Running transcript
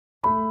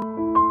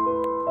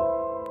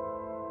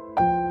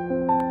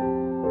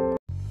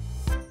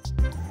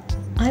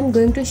I'm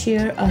going to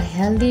share a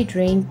healthy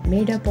drink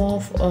made up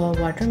of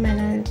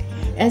watermelon,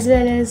 as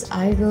well as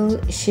I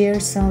will share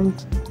some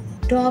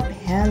top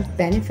health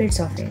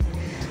benefits of it.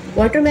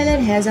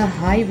 Watermelon has a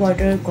high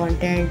water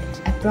content,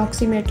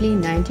 approximately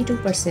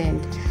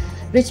 92%,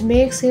 which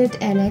makes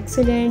it an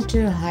excellent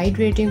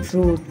hydrating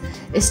fruit.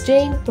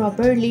 Staying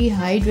properly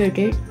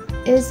hydrated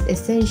is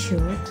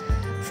essential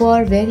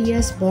for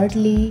various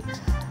bodily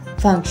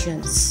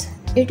functions.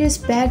 It is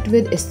packed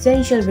with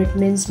essential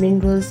vitamins,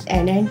 minerals,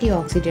 and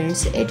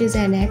antioxidants. It is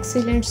an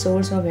excellent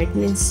source of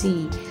vitamin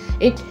C.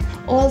 It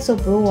also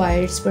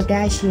provides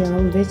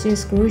potassium, which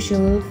is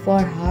crucial for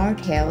heart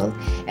health,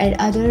 and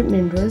other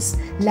minerals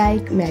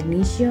like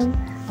magnesium,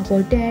 a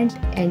potent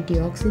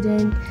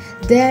antioxidant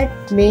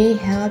that may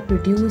help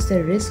reduce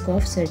the risk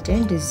of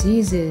certain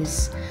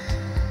diseases.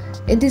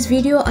 In this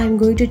video, I'm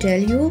going to tell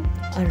you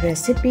a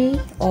recipe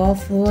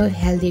of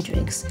healthy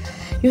drinks.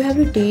 You have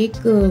to take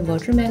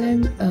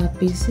watermelon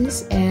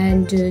pieces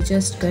and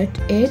just cut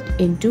it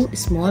into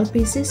small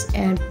pieces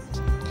and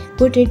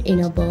put it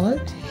in a bowl,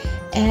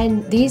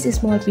 and these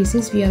small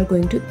pieces we are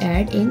going to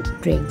add in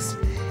drinks.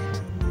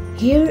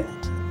 Here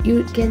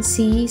you can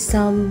see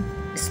some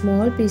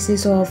small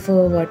pieces of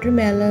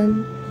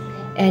watermelon,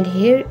 and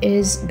here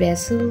is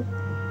basil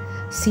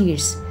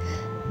seeds.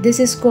 This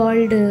is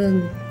called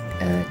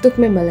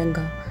tukme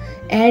malanga,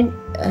 and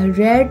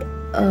red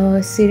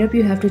syrup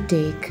you have to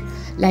take,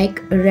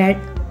 like red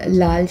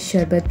lal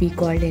sharbat we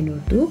called in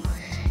Urdu,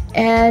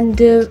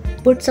 and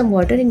put some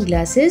water in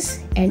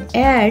glasses and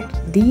add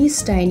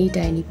these tiny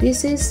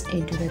pieces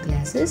into the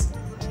glasses,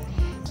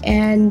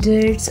 and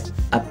it's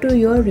up to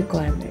your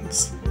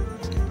requirements.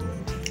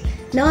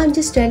 Now I'm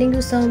just telling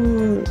you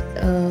some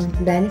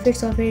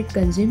benefits of it.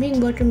 Consuming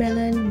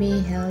watermelon may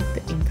help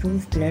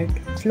improve blood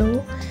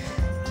flow,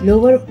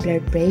 lower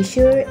blood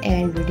pressure,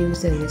 and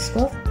reduce the risk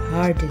of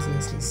heart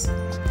diseases.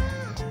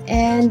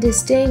 And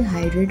staying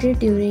hydrated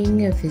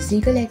during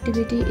physical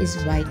activity is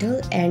vital,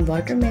 and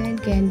watermelon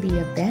can be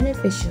a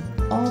beneficial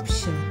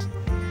option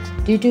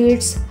due to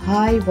its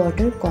high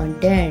water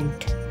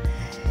content.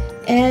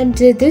 And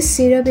this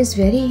syrup is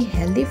very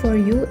healthy for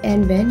you,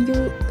 and when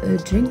you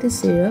drink this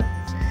syrup,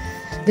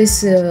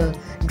 this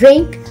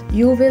drink,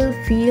 you will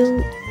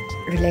feel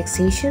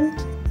relaxation,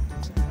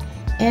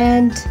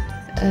 and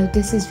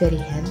this is very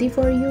healthy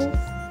for you.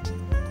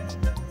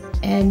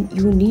 And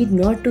you need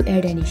not to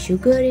add any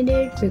sugar in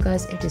it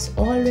because it is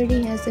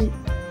already has a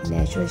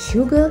natural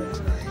sugar.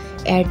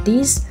 Add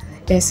these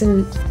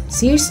basil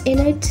seeds in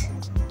it,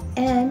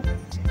 and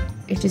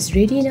it is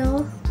ready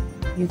now.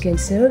 You can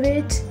serve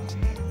it,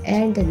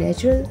 and the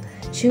natural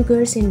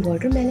sugars in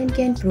watermelon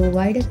can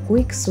provide a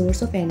quick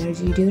source of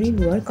energy during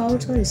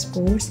workouts or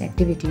sports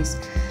activities.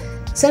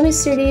 Some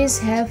studies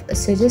have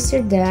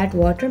suggested that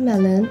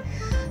watermelon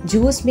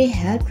juice may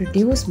help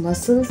reduce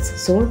muscle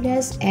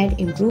soreness and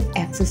improve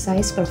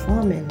exercise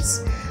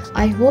performance.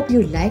 I hope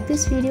you like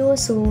this video,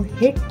 so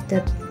hit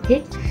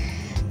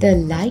the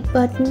like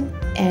button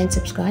and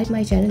subscribe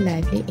my channel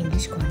Lively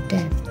English Content.